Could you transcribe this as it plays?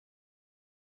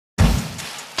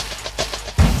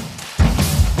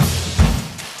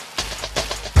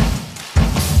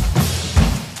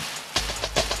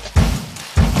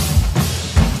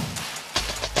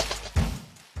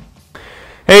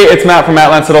Hey, it's Matt from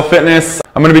Landsiedel Fitness.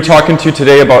 I'm going to be talking to you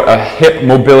today about a hip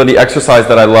mobility exercise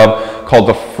that I love called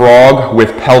the frog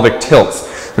with pelvic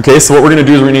tilts. Okay, so what we're going to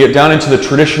do is we're going to get down into the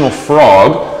traditional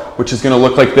frog, which is going to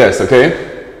look like this, okay?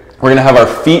 We're going to have our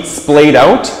feet splayed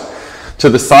out to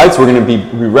the sides. We're going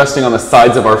to be resting on the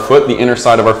sides of our foot, the inner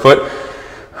side of our foot.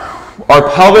 Our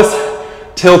pelvis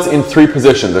tilts in three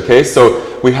positions, okay?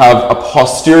 So we have a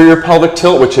posterior pelvic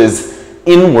tilt, which is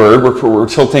inward. We're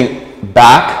tilting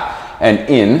back and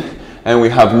in. And we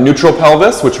have neutral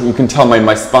pelvis, which you can tell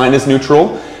my spine is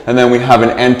neutral. And then we have an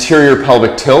anterior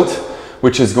pelvic tilt,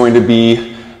 which is going to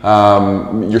be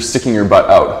you're sticking your butt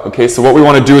out. Okay, so what we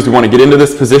want to do is we want to get into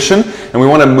this position and we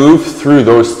want to move through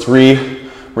those three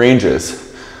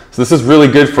ranges. So this is really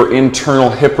good for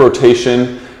internal hip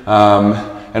rotation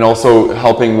and also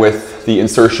helping with the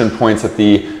insertion points at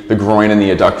the groin and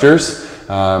the adductors,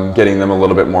 getting them a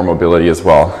little bit more mobility as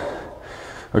well.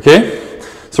 Okay,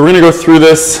 so we're going to go through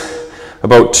this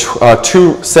about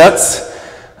 2 sets,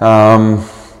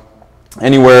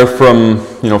 anywhere from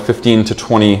 15 to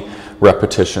 20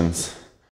 repetitions.